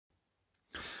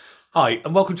Hi,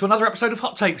 and welcome to another episode of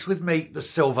Hot Takes with me, the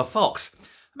Silver Fox. I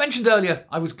mentioned earlier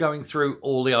I was going through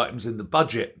all the items in the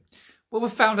budget. Well, we've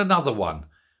found another one.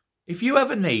 If you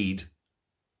ever need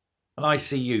an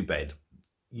ICU bed,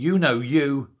 you know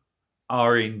you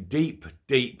are in deep,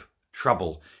 deep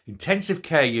trouble. Intensive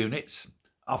care units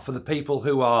are for the people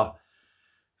who are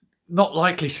not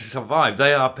likely to survive.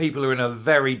 They are people who are in a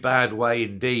very bad way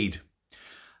indeed.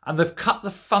 And they've cut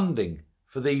the funding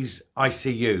for these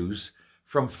ICUs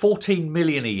from 14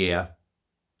 million a year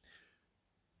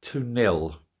to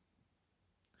nil.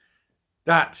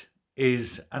 That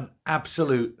is an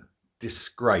absolute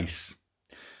disgrace.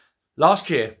 Last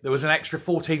year, there was an extra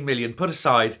 14 million put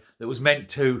aside that was meant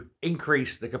to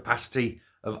increase the capacity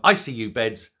of ICU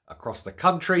beds across the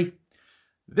country.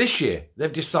 This year,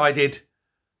 they've decided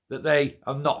that they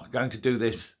are not going to do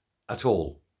this at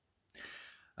all.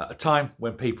 At a time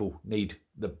when people need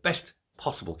the best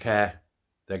possible care,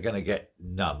 they're going to get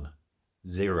none.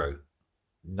 Zero.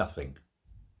 Nothing.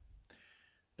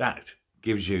 That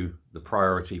gives you the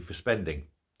priority for spending.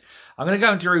 I'm going to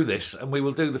go through this and we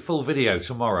will do the full video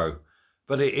tomorrow,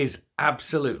 but it is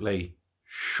absolutely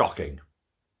shocking.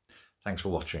 Thanks for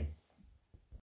watching.